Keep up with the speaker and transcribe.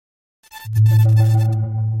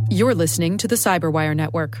You're listening to the Cyberwire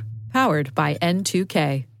Network, powered by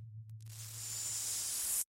N2K.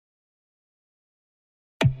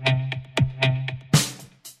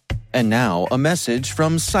 And now, a message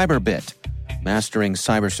from Cyberbit. Mastering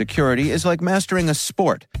cybersecurity is like mastering a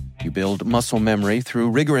sport. You build muscle memory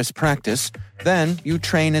through rigorous practice, then you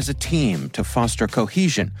train as a team to foster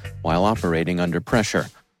cohesion while operating under pressure.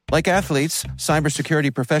 Like athletes,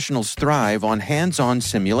 cybersecurity professionals thrive on hands-on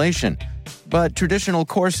simulation. But traditional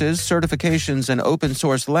courses, certifications, and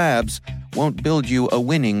open-source labs won't build you a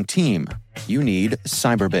winning team. You need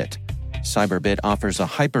Cyberbit. Cyberbit offers a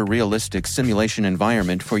hyper-realistic simulation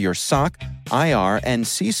environment for your SOC, IR, and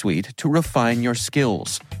C-suite to refine your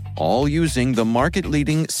skills, all using the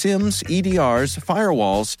market-leading SIMs, EDRs,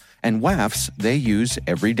 firewalls, and WAFs they use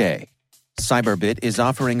every day. Cyberbit is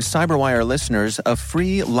offering Cyberwire listeners a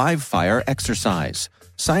free live-fire exercise.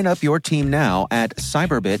 Sign up your team now at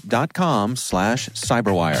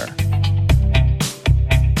cyberbit.com/cyberwire.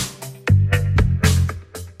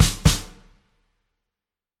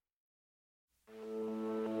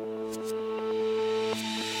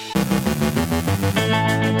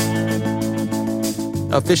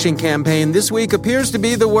 A phishing campaign this week appears to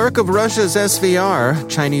be the work of Russia's SVR.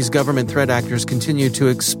 Chinese government threat actors continue to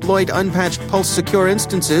exploit unpatched Pulse Secure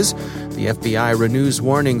instances. The FBI renews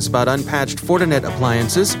warnings about unpatched Fortinet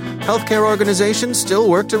appliances. Healthcare organizations still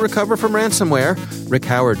work to recover from ransomware. Rick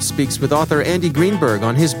Howard speaks with author Andy Greenberg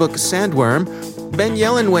on his book Sandworm. Ben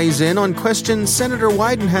Yellen weighs in on questions Senator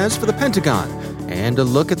Wyden has for the Pentagon. And a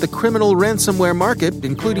look at the criminal ransomware market,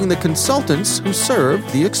 including the consultants who serve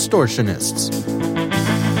the extortionists.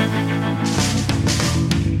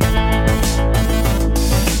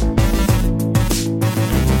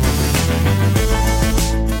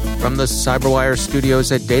 From the Cyberwire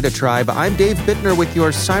studios at Data Tribe, I'm Dave Bittner with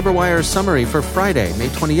your Cyberwire summary for Friday, May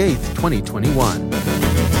 28th, 2021.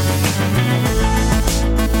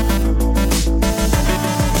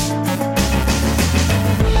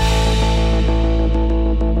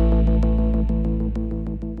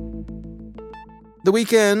 The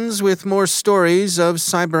week ends with more stories of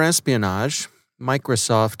cyber espionage.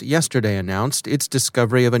 Microsoft yesterday announced its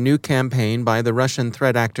discovery of a new campaign by the Russian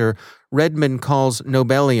threat actor Redmond calls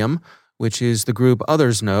Nobelium, which is the group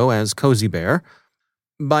others know as Cozy Bear.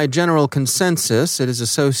 By general consensus, it is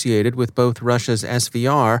associated with both Russia's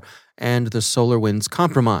SVR and the SolarWinds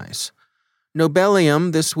compromise.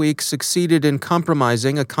 Nobelium this week succeeded in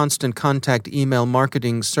compromising a constant contact email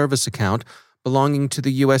marketing service account belonging to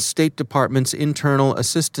the U.S. State Department's Internal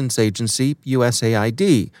Assistance Agency,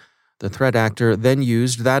 USAID. The threat actor then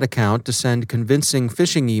used that account to send convincing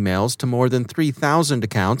phishing emails to more than 3,000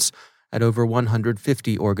 accounts at over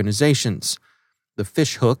 150 organizations. The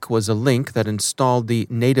fishhook was a link that installed the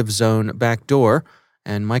native zone backdoor,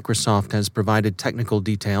 and Microsoft has provided technical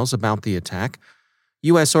details about the attack.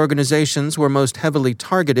 U.S. organizations were most heavily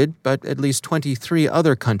targeted, but at least 23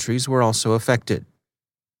 other countries were also affected.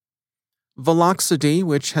 Velocity,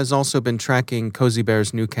 which has also been tracking Cozy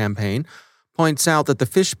Bear's new campaign, points out that the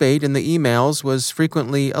fish bait in the emails was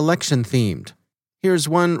frequently election-themed. Here's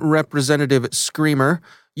one representative screamer: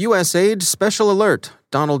 USAID special alert.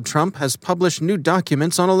 Donald Trump has published new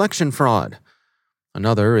documents on election fraud.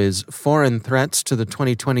 Another is foreign threats to the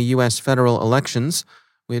 2020 U.S. federal elections,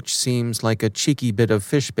 which seems like a cheeky bit of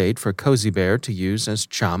fish bait for Cozy Bear to use as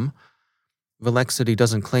chum. Velocity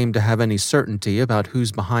doesn't claim to have any certainty about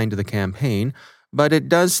who's behind the campaign, but it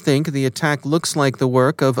does think the attack looks like the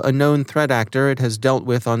work of a known threat actor it has dealt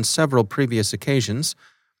with on several previous occasions.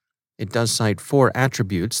 It does cite 4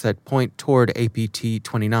 attributes that point toward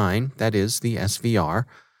APT-29, that is, the SVR.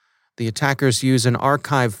 The attackers use an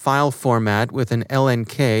archive file format with an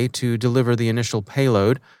LNK to deliver the initial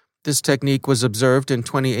payload. This technique was observed in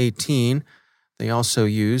 2018. They also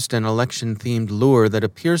used an election-themed lure that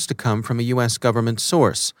appears to come from a U.S. government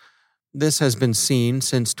source. This has been seen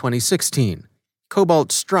since 2016.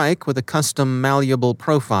 Cobalt Strike, with a custom malleable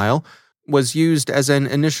profile, was used as an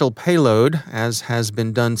initial payload, as has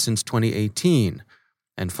been done since 2018.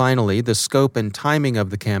 And finally, the scope and timing of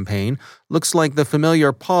the campaign looks like the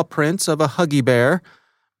familiar paw prints of a Huggy Bear.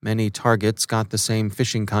 Many targets got the same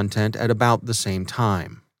phishing content at about the same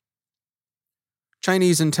time.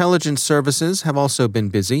 Chinese intelligence services have also been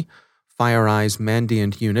busy. FireEye's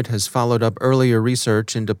Mandiant unit has followed up earlier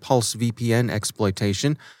research into Pulse VPN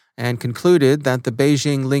exploitation and concluded that the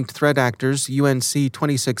Beijing-linked threat actors UNC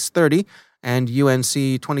 2630 and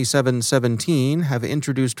UNC 2717 have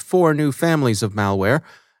introduced 4 new families of malware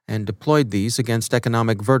and deployed these against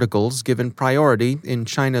economic verticals given priority in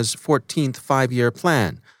China's 14th five-year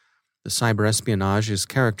plan. The cyber espionage is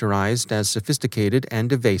characterized as sophisticated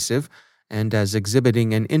and evasive, and as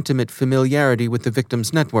exhibiting an intimate familiarity with the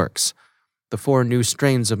victim's networks. The 4 new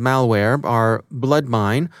strains of malware are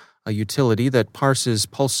Bloodmine, a utility that parses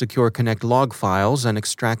Pulse Secure Connect log files and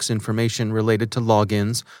extracts information related to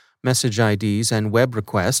logins, message IDs, and web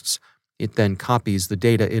requests. It then copies the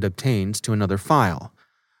data it obtains to another file.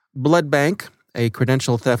 Bloodbank, a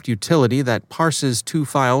credential theft utility that parses 2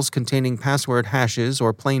 files containing password hashes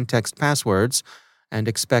or plain text passwords and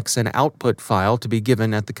expects an output file to be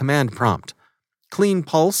given at the command prompt. Clean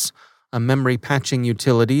Pulse, a memory patching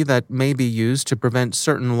utility that may be used to prevent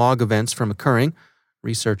certain log events from occurring.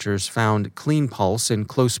 Researchers found Clean Pulse in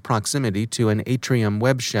close proximity to an Atrium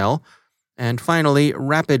web shell. And finally,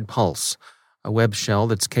 Rapid Pulse, a web shell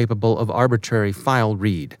that's capable of arbitrary file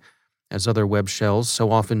read. As other web shells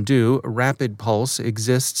so often do, Rapid Pulse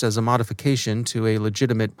exists as a modification to a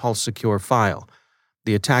legitimate Pulse Secure file.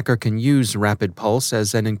 The attacker can use Rapid Pulse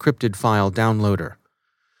as an encrypted file downloader.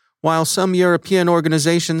 While some European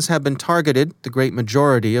organizations have been targeted, the great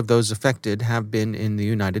majority of those affected have been in the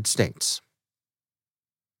United States.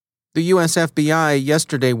 The US FBI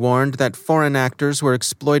yesterday warned that foreign actors were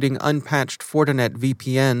exploiting unpatched Fortinet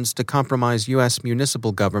VPNs to compromise US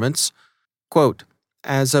municipal governments. Quote,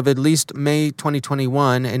 as of at least May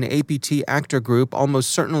 2021, an APT actor group almost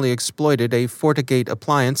certainly exploited a FortiGate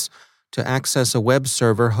appliance to access a web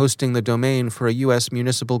server hosting the domain for a U.S.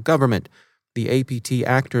 municipal government. The APT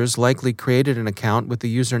actors likely created an account with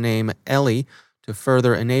the username Ellie to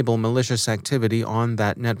further enable malicious activity on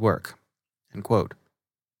that network. End quote.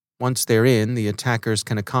 Once they're in, the attackers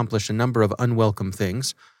can accomplish a number of unwelcome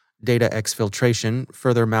things: data exfiltration,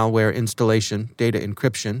 further malware installation, data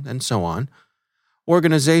encryption, and so on.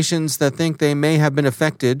 Organizations that think they may have been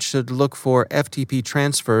affected should look for FTP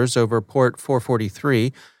transfers over port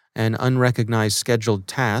 443 and unrecognized scheduled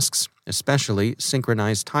tasks, especially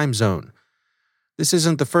synchronized time zone. This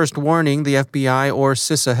isn't the first warning the FBI or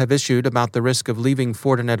CISA have issued about the risk of leaving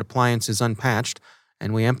Fortinet appliances unpatched,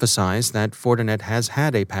 and we emphasize that Fortinet has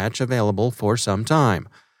had a patch available for some time.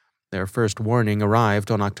 Their first warning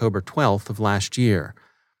arrived on October 12th of last year.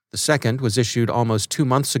 The second was issued almost 2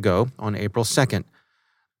 months ago on April 2nd.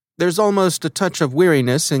 There's almost a touch of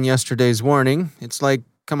weariness in yesterday's warning. It's like,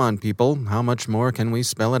 come on, people, how much more can we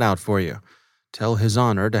spell it out for you? Tell His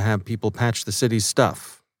Honor to have people patch the city's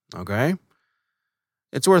stuff, okay?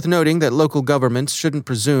 It's worth noting that local governments shouldn't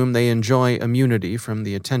presume they enjoy immunity from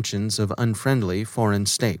the attentions of unfriendly foreign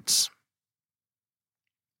states.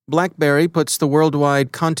 BlackBerry puts the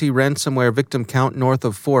worldwide Conti ransomware victim count north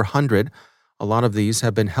of 400. A lot of these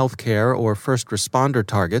have been healthcare or first responder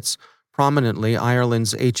targets, prominently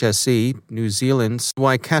Ireland's HSE, New Zealand's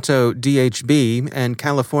Waikato DHB, and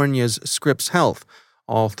California's Scripps Health,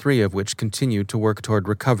 all 3 of which continue to work toward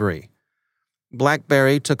recovery.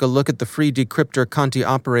 BlackBerry took a look at the free decryptor Conti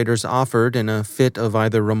operators offered in a fit of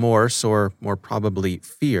either remorse or, more probably,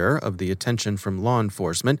 fear of the attention from law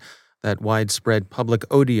enforcement that widespread public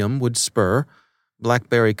odium would spur.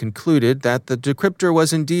 BlackBerry concluded that the decryptor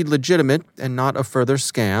was indeed legitimate and not a further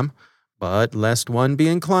scam, but lest one be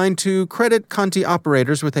inclined to credit Conti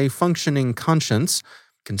operators with a functioning conscience,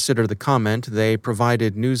 consider the comment they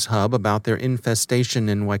provided NewsHub about their infestation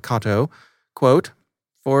in Waikato. Quote,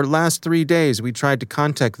 for last 3 days we tried to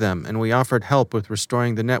contact them and we offered help with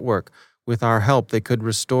restoring the network. With our help they could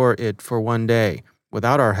restore it for 1 day.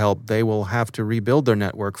 Without our help they will have to rebuild their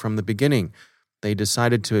network from the beginning. They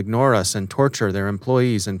decided to ignore us and torture their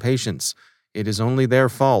employees and patients. It is only their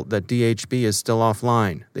fault that DHB is still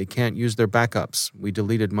offline. They can't use their backups. We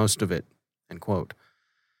deleted most of it. End quote.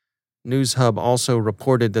 NewsHub also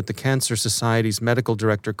reported that the Cancer Society's medical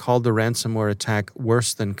director called the ransomware attack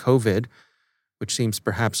worse than COVID, which seems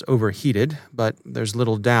perhaps overheated, but there's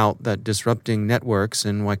little doubt that disrupting networks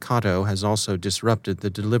in Waikato has also disrupted the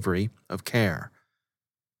delivery of care.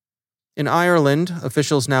 In Ireland,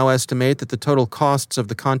 officials now estimate that the total costs of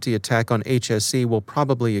the Conti attack on HSE will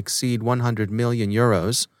probably exceed €100 million.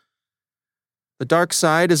 The dark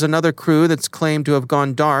side is another crew that's claimed to have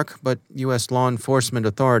gone dark, but U.S. law enforcement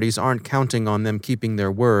authorities aren't counting on them keeping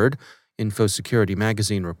their word, InfoSecurity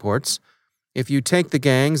magazine reports. If you take the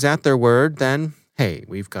gangs at their word, then, hey,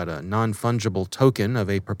 we've got a non-fungible token of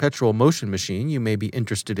a perpetual motion machine you may be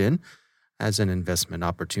interested in as an investment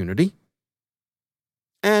opportunity.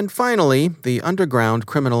 And finally, the underground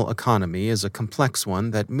criminal economy is a complex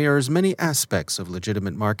one that mirrors many aspects of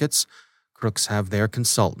legitimate markets. Crooks have their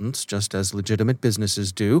consultants, just as legitimate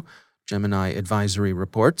businesses do, Gemini Advisory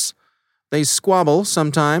reports. They squabble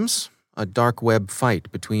sometimes. A dark web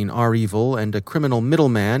fight between R-Evil and a criminal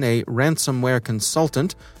middleman, a ransomware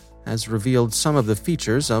consultant, has revealed some of the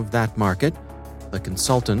features of that market. The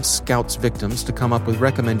consultant scouts victims to come up with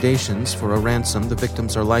recommendations for a ransom the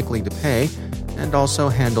victims are likely to pay, and also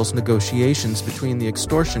handles negotiations between the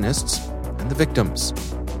extortionists and the victims.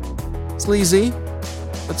 Sleazy,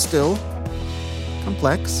 but still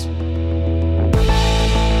complex.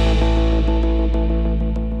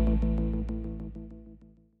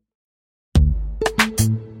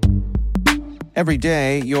 Every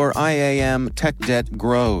day, your IAM tech debt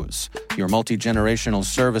grows. Your multi-generational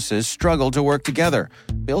services struggle to work together.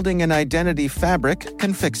 Building an identity fabric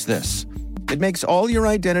can fix this. It makes all your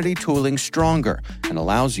identity tooling stronger and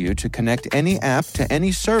allows you to connect any app to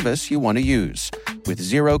any service you want to use, with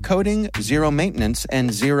zero coding, zero maintenance,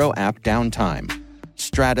 and zero app downtime.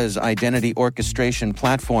 Strata's identity orchestration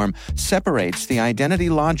platform separates the identity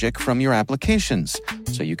logic from your applications,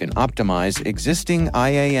 so you can optimize existing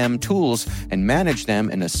IAM tools and manage them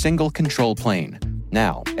in a single control plane.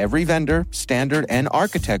 Now, every vendor, standard, and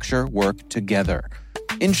architecture work together.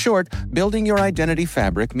 In short, building your identity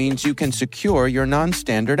fabric means you can secure your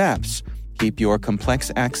non-standard apps, keep your complex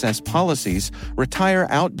access policies, retire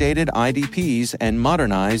outdated IDPs, and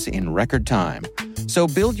modernize in record time. So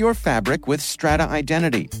build your fabric with Strata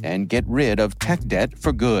Identity and get rid of tech debt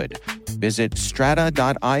for good. Visit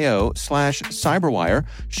strata.io/cyberwire,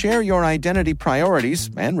 share your identity priorities,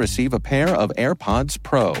 and receive a pair of AirPods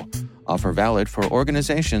Pro. Offer valid for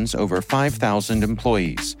organizations over 5,000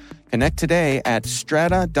 employees. Connect today at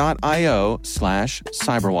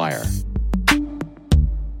strata.io/cyberwire.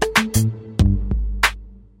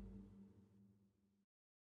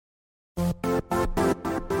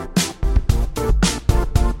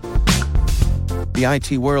 The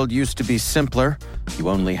IT world used to be simpler. You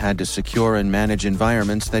only had to secure and manage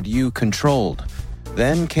environments that you controlled.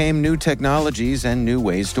 Then came new technologies and new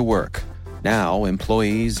ways to work. Now,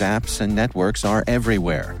 employees, apps, and networks are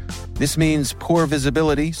everywhere. This means poor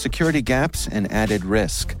visibility, security gaps, and added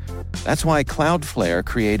risk. That's why Cloudflare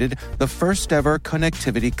created the first-ever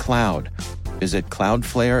connectivity cloud. Visit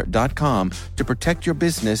cloudflare.com to protect your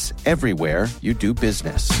business everywhere you do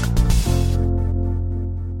business.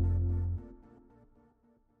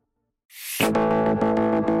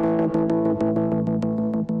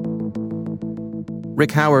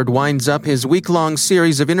 Rick Howard winds up his week-long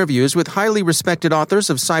series of interviews with highly respected authors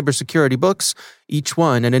of cybersecurity books, each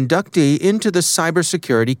one an inductee into the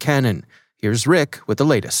cybersecurity canon. Here's Rick with the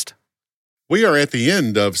latest. We are at the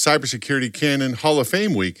end of Cybersecurity Canon Hall of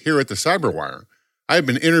Fame Week here at the Cyberwire. I've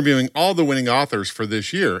been interviewing all the winning authors for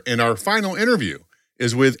this year, and our final interview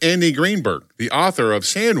is with Andy Greenberg, the author of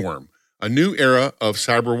Sandworm, A New Era of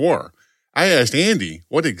Cyber War. I asked Andy,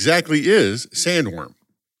 what exactly is Sandworm?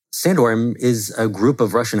 Sandworm is a group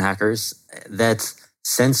of Russian hackers that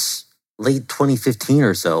since late 2015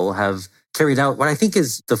 or so have carried out what I think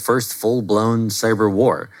is the first full-blown cyber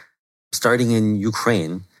war. Starting in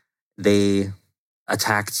Ukraine, they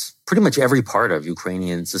attacked pretty much every part of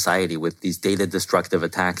Ukrainian society with these data-destructive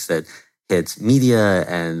attacks that hit media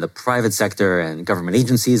and the private sector and government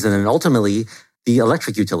agencies, and then ultimately the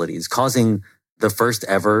electric utilities, causing the first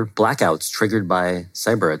ever blackouts triggered by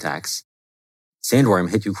cyber attacks. Sandworm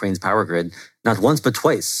hit Ukraine's power grid not once but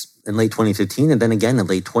twice in late 2015 and then again in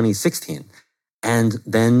late 2016. And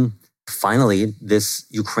then finally, this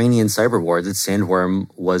Ukrainian cyber war that Sandworm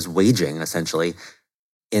was waging essentially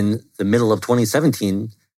in the middle of 2017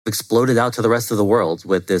 exploded out to the rest of the world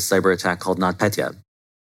with this cyber attack called NotPetya,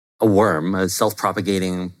 a worm, a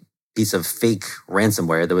self-propagating piece of fake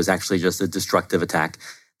ransomware that was actually just a destructive attack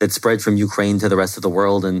that spread from Ukraine to the rest of the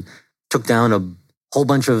world and took down a whole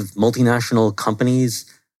bunch of multinational companies,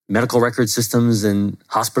 medical record systems, and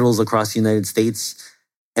hospitals across the United States,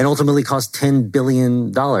 and ultimately cost $10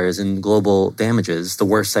 billion in global damages, the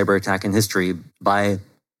worst cyber attack in history by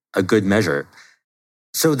a good measure.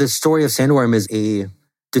 So the story of Sandworm is a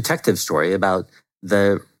detective story about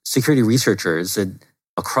the security researchers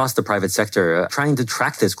across the private sector trying to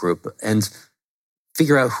track this group and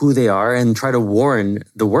figure out who they are and try to warn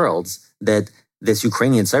the world that this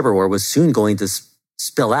Ukrainian cyber war was soon going to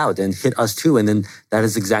spill out and hit us too. And then that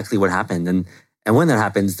is exactly what happened. And when that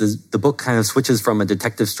happens, the book kind of switches from a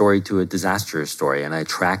detective story to a disaster story. And I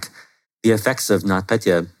track the effects of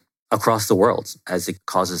NotPetya across the world as it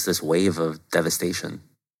causes this wave of devastation.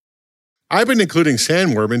 I've been including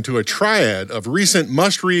Sandworm into a triad of recent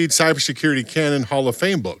must-read Cybersecurity Canon Hall of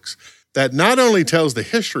Fame books that not only tells the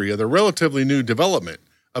history of the relatively new development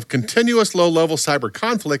of continuous low-level cyber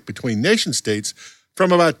conflict between nation-states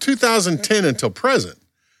from about 2010 until present,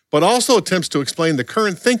 but also attempts to explain the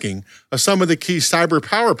current thinking of some of the key cyber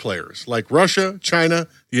power players like Russia, China,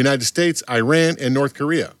 the United States, Iran, and North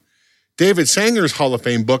Korea. David Sanger's Hall of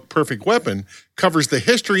Fame book, Perfect Weapon, covers the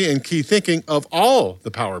history and key thinking of all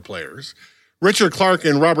the power players. Richard Clark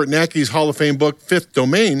and Robert Nackey's Hall of Fame book, Fifth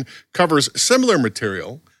Domain, covers similar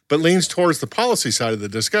material, but leans towards the policy side of the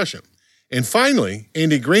discussion. And finally,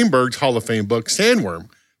 Andy Greenberg's Hall of Fame book,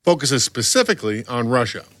 Sandworm, focuses specifically on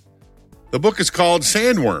Russia. The book is called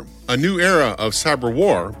Sandworm, A New Era of Cyber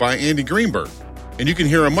War by Andy Greenberg, and you can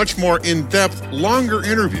hear a much more in-depth, longer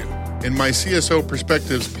interview in my CSO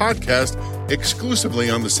Perspectives podcast exclusively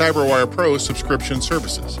on the CyberWire Pro subscription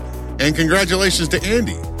services. And congratulations to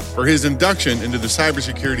Andy for his induction into the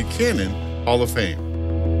Cybersecurity Canon Hall of Fame.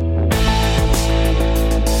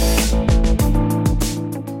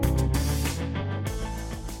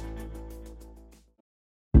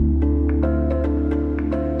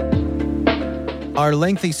 Are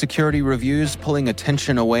lengthy security reviews pulling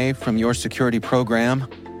attention away from your security program?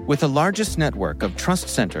 With the largest network of trust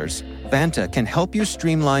centers, Vanta can help you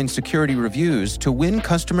streamline security reviews to win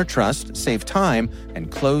customer trust, save time,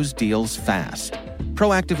 and close deals fast.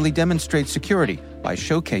 Proactively demonstrate security by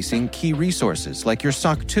showcasing key resources like your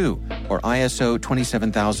SOC 2 or ISO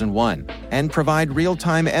 27001 and provide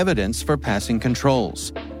real-time evidence for passing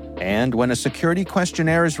controls. And when a security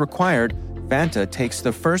questionnaire is required, Vanta takes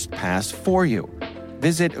the first pass for you.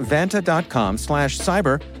 Visit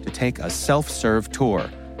vanta.com/cyber to take a self-serve tour.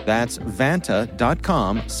 That's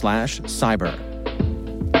vanta.com/cyber.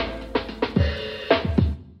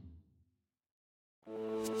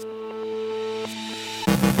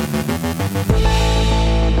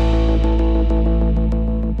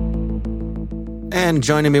 And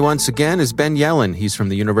joining me once again is Ben Yellen. He's from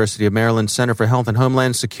the University of Maryland Center for Health and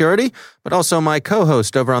Homeland Security, but also my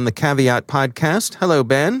co-host over on the Caveat podcast. Hello,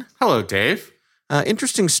 Ben. Hello, Dave.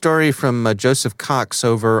 Interesting story from Joseph Cox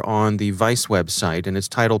over on the Vice website, and it's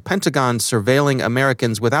titled Pentagon Surveilling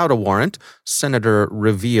Americans Without a Warrant, Senator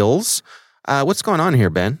Reveals. What's going on here,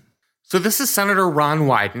 Ben? So this is Senator Ron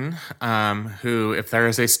Wyden, who, if there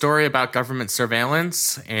is a story about government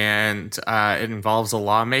surveillance and it involves a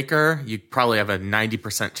lawmaker, you probably have a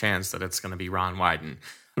 90% chance that it's going to be Ron Wyden.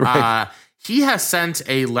 Right. He has sent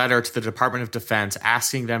a letter to the Department of Defense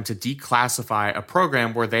asking them to declassify a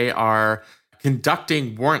program where they are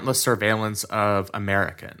conducting warrantless surveillance of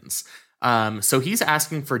Americans. So he's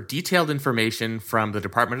asking for detailed information from the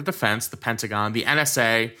Department of Defense, the Pentagon, the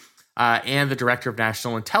NSA, and the Director of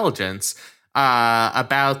National Intelligence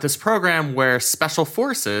about this program where special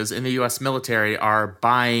forces in the U.S. military are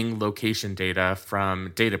buying location data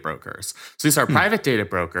from data brokers. So these are private data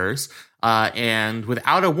brokers, and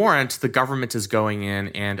without a warrant, the government is going in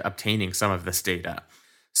and obtaining some of this data.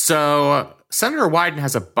 So Senator Wyden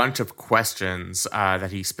has a bunch of questions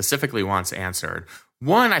that he specifically wants answered.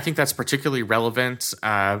 One, I think that's particularly relevant,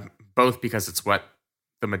 both because it's what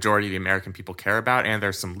the majority of the American people care about, and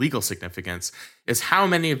there's some legal significance, is how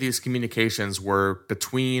many of these communications were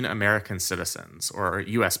between American citizens or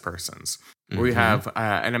U.S. persons, where you have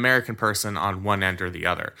an American person on one end or the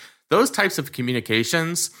other. Those types of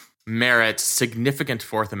communications merit significant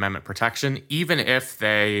Fourth Amendment protection, even if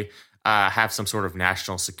they have some sort of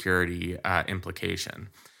national security implication.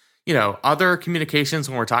 You know, other communications,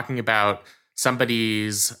 when we're talking about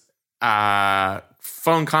somebody's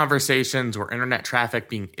phone conversations or internet traffic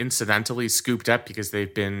being incidentally scooped up because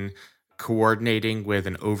they've been coordinating with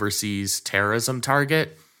an overseas terrorism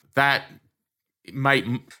target, that might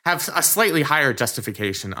have a slightly higher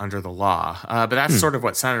justification under the law. But that's sort of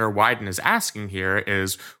what Senator Wyden is asking here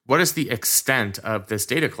is, what is the extent of this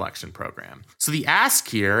data collection program? So the ask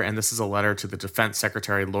here, and this is a letter to the Defense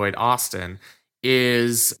Secretary Lloyd Austin,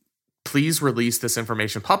 is please release this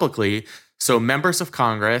information publicly so members of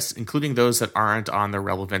Congress, including those that aren't on the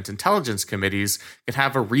relevant intelligence committees, can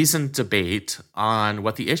have a reasoned debate on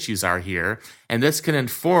what the issues are here. And this can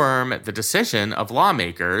inform the decision of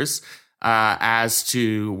lawmakers as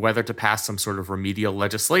to whether to pass some sort of remedial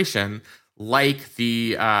legislation like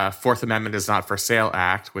the Fourth Amendment is Not for Sale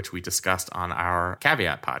Act, which we discussed on our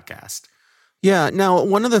Caveat podcast. Yeah. Now,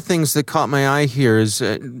 one of the things that caught my eye here is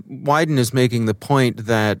Wyden is making the point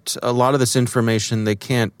that a lot of this information they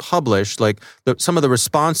can't publish, like some of the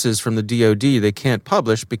responses from the DoD they can't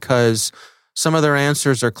publish because some of their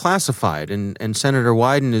answers are classified, and Senator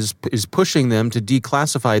Wyden is pushing them to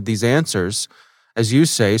declassify these answers, as you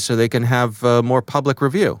say, so they can have more public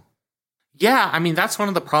review. Yeah, I mean, that's one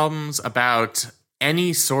of the problems about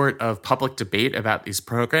any sort of public debate about these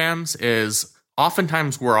programs is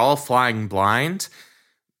oftentimes we're all flying blind.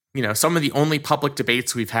 You know, some of the only public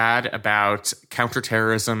debates we've had about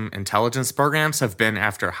counterterrorism intelligence programs have been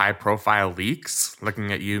after high-profile leaks,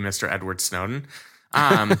 looking at you, Mr. Edward Snowden.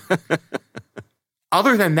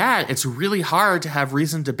 other than that, it's really hard to have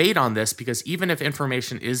reasoned debate on this because even if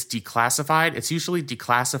information is declassified, it's usually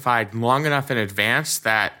declassified long enough in advance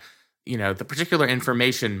that the particular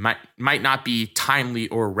information might not be timely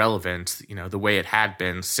or relevant, the way it had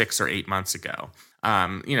been 6 or 8 months ago.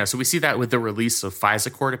 So we see that with the release of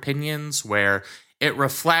FISA court opinions, where it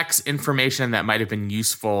reflects information that might have been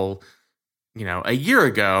useful, a year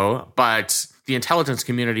ago, but the intelligence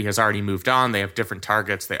community has already moved on. They have different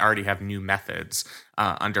targets. They already have new methods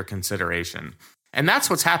under consideration. And that's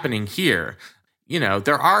what's happening here.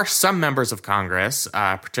 There are some members of Congress,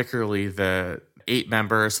 particularly the 8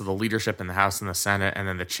 members of the leadership in the House and the Senate, and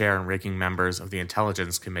then the chair and ranking members of the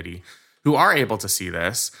Intelligence Committee, who are able to see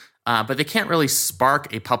this. But they can't really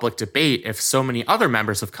spark a public debate if so many other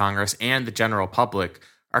members of Congress and the general public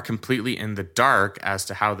are completely in the dark as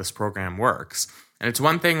to how this program works. And it's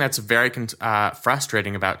one thing that's very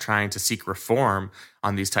frustrating about trying to seek reform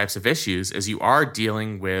on these types of issues is you are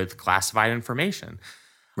dealing with classified information.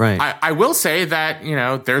 Right. I will say that,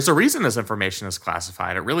 there's a reason this information is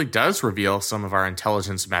classified. It really does reveal some of our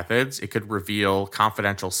intelligence methods. It could reveal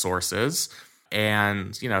confidential sources.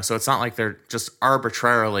 And, so it's not like they're just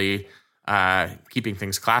arbitrarily keeping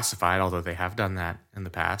things classified, although they have done that in the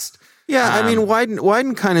past. Yeah,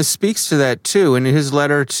 Wyden kind of speaks to that, too. In his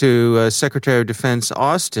letter to Secretary of Defense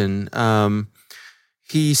Austin,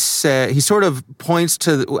 he sort of points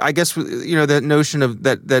to, I guess, that notion of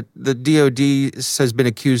that the DOD has been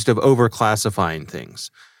accused of overclassifying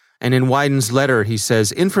things. And in Wyden's letter, he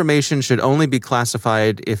says, information should only be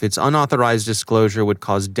classified if its unauthorized disclosure would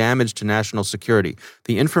cause damage to national security.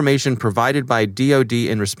 The information provided by DOD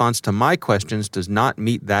in response to my questions does not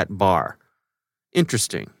meet that bar.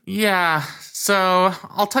 Interesting. Yeah. So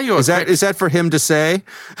I'll tell you is that for him to say?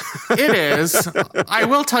 It is. I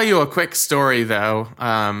will tell you a quick story, though.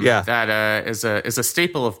 That is a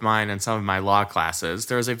staple of mine in some of my law classes.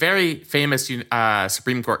 There was a very famous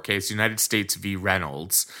Supreme Court case, United States v.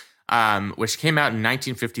 Reynolds, which came out in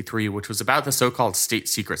 1953, which was about the so-called state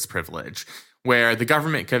secrets privilege, where the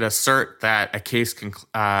government could assert that a case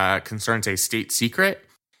concerns a state secret,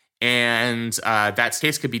 and that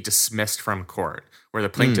case could be dismissed from court, where the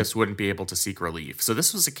plaintiffs wouldn't be able to seek relief. So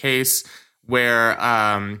this was a case where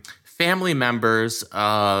family members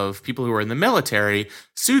of people who were in the military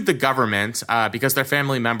sued the government because their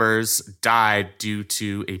family members died due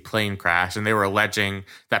to a plane crash, and they were alleging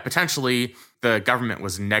that potentially the government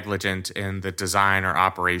was negligent in the design or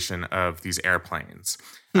operation of these airplanes.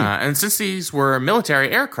 And since these were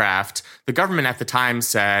military aircraft, the government at the time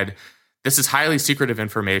said, this is highly secretive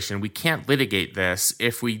information. We can't litigate this.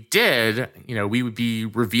 If we did, we would be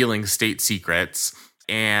revealing state secrets,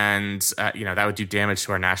 and that would do damage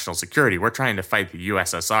to our national security. We're trying to fight the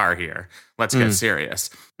USSR here. Let's get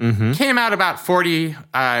serious. Mm-hmm. Came out about 40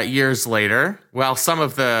 years later, while some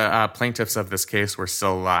of the plaintiffs of this case were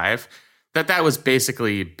still alive, that was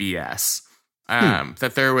basically BS.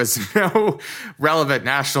 That there was no relevant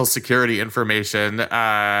national security information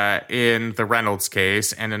in the Reynolds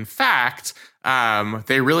case. And in fact,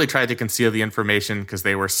 they really tried to conceal the information because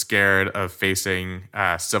they were scared of facing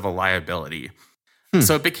civil liability.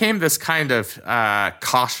 So it became this kind of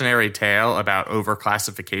cautionary tale about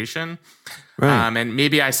overclassification. Right. And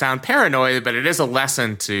maybe I sound paranoid, but it is a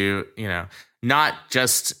lesson to, not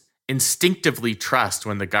just instinctively trust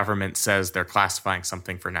when the government says they're classifying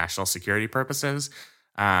something for national security purposes,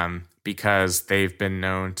 because they've been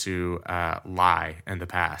known to lie in the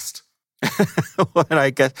past.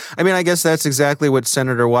 I guess that's exactly what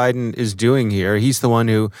Senator Wyden is doing here. He's the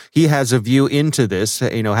one he has a view into this,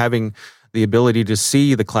 having the ability to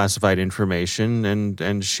see the classified information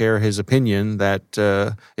and share his opinion that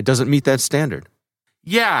it doesn't meet that standard.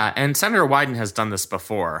 Yeah, and Senator Wyden has done this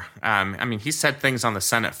before. He said things on the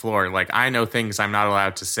Senate floor like, I know things I'm not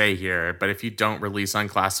allowed to say here, but if you don't release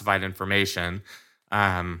unclassified information,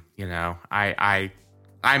 I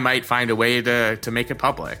might find a way to make it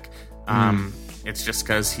public. It's just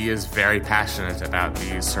because he is very passionate about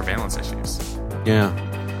these surveillance issues. Yeah.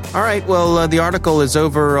 All right, well, the article is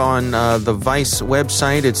over on the Vice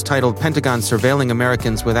website. It's titled Pentagon Surveilling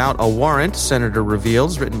Americans Without a Warrant, Senator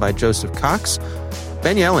Reveals, written by Joseph Cox.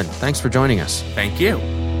 Ben Yellen, thanks for joining us. Thank you.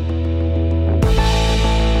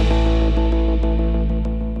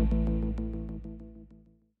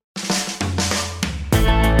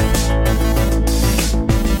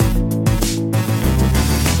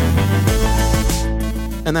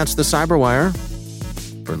 And that's the Cyberwire.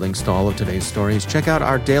 For links to all of today's stories, check out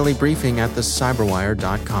our daily briefing at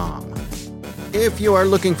thecyberwire.com. If you are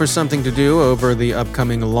looking for something to do over the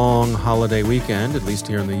upcoming long holiday weekend, at least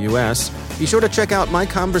here in the U.S., Be sure to check out my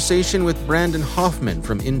conversation with Brandon Hoffman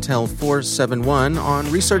from Intel 471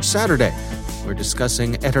 on Research Saturday. We're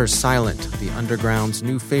discussing EtherSilent, the underground's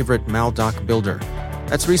new favorite Maldoc builder.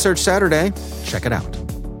 That's Research Saturday. Check it out.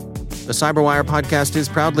 The CyberWire podcast is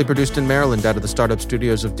proudly produced in Maryland out of the startup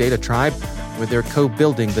studios of Data Tribe, where they're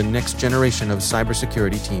co-building the next generation of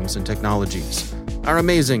cybersecurity teams and technologies. Our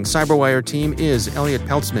amazing CyberWire team is Elliot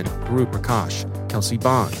Peltzman, Guru Prakash, Kelsey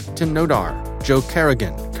Bond, Tim Nodar, Joe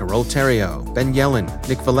Kerrigan, Carol Terrio, Ben Yellen,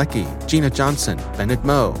 Nick Valecki, Gina Johnson, Bennett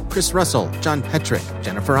Moe, Chris Russell, John Petrick,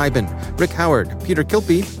 Jennifer Iben, Rick Howard, Peter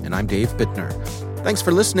Kilpie, and I'm Dave Bittner. Thanks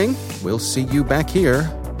for listening. We'll see you back here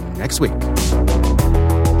next week.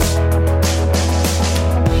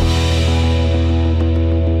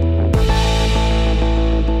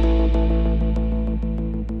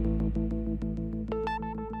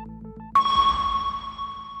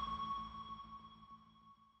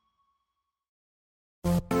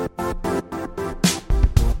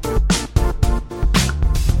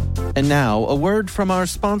 And now, a word from our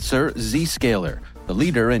sponsor, Zscaler, the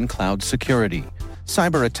leader in cloud security.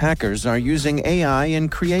 Cyber attackers are using AI in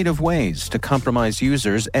creative ways to compromise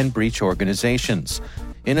users and breach organizations.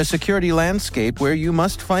 In a security landscape where you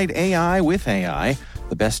must fight AI with AI,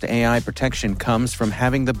 the best AI protection comes from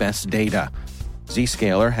having the best data.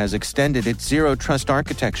 Zscaler has extended its zero-trust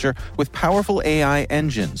architecture with powerful AI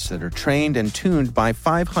engines that are trained and tuned by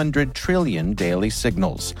 500 trillion daily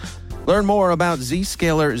signals. Learn more about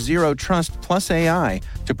Zscaler Zero Trust Plus AI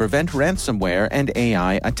to prevent ransomware and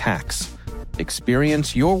AI attacks.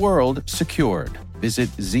 Experience your world secured. Visit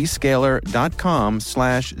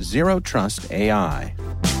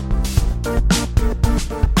zscaler.com/zerotrustai.